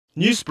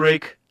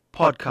Newsbreak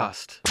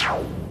Podcast.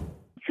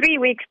 3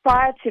 weeks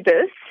prior to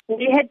this,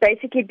 we had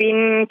basically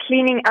been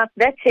cleaning up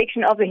that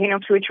section of the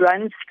Hennops which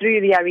runs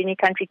through the Irene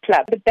Country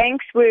Club. The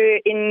banks were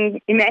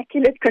in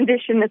immaculate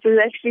condition. It was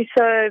actually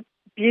so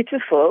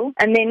beautiful.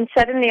 And then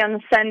suddenly on a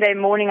Sunday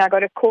morning, I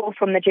got a call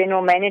from the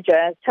general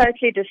manager,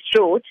 totally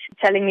distraught,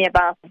 telling me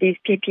about these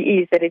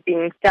PPEs that had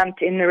been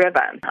dumped in the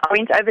river. I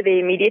went over there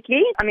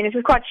immediately. I mean, it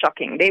was quite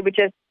shocking. There were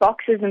just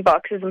boxes and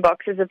boxes and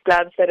boxes of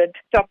gloves that had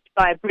stopped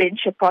by a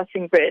bridge, a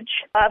crossing bridge.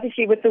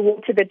 Obviously, with the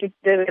water,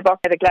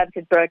 the gloves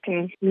had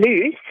broken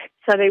loose.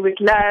 So there were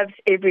gloves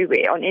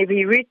everywhere, on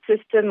every root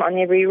system, on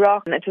every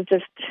rock. It was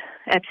just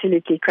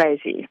absolutely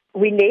crazy.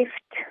 We left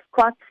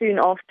quite soon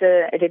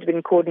after it had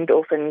been cordoned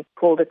off and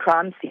called a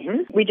crime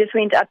scene. We just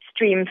went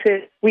upstream.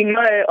 First, we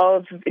know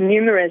of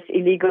numerous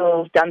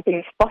illegal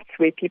dumping spots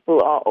where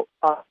people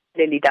are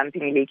clearly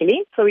dumping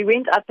illegally. So we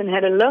went up and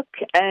had a look,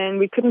 and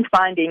we couldn't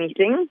find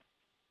anything.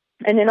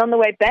 And then on the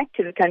way back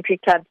to the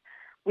country club,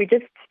 we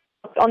just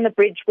on the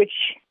bridge, which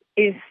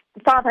is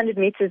 500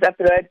 meters up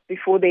the road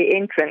before the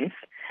entrance.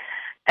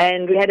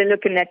 And we had a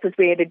look, and that was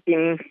where it had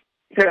been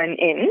thrown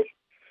in.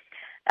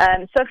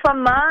 So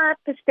from my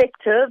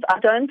perspective, I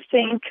don't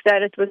think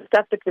that it was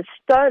stuff that was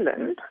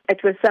stolen. It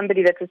was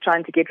somebody that was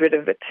trying to get rid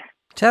of it.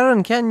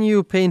 Tarryn, can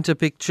you paint a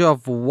picture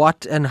of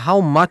what and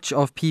how much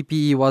of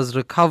PPE was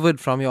recovered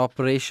from your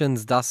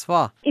operations thus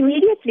far?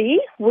 Immediately,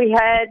 we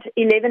had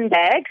 11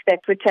 bags that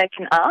were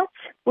taken out.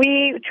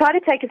 We try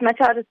to take as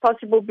much out as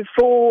possible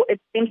before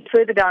it went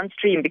further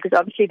downstream, because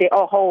obviously there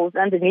are holes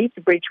underneath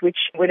the bridge which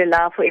would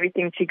allow for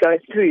everything to go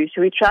through.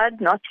 So we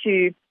tried not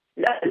to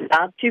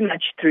allow too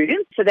much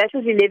through. So that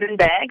was 11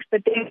 bags.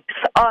 But then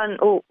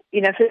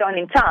further on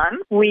in time,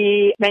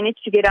 we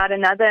managed to get out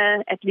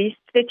another at least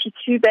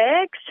 32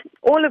 bags,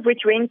 all of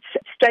which went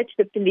straight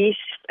to the police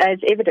as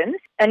evidence.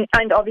 And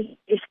obviously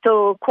there's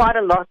still quite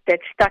a lot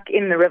that's stuck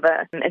in the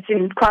river. It's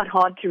in quite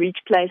hard to reach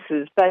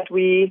places, but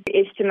we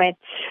estimate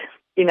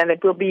that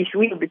we'll be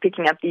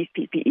picking up these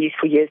PPEs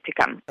for years to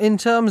come. In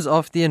terms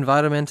of the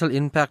environmental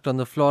impact on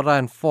the flora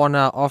and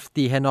fauna of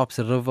the Hennops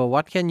River,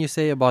 what can you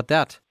say about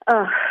that?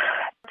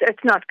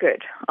 It's not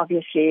good,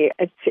 obviously.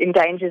 It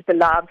endangers the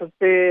lives of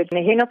birds. In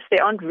the Hennops,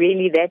 there aren't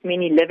really that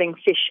many living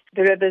fish.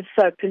 The river's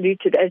so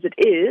polluted as it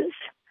is.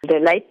 The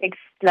latex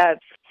gloves.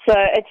 So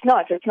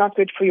it's not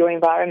good for your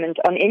environment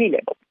on any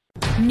level.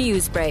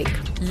 Newsbreak,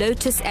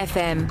 Lotus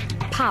FM,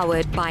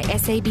 powered by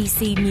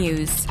SABC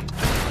News.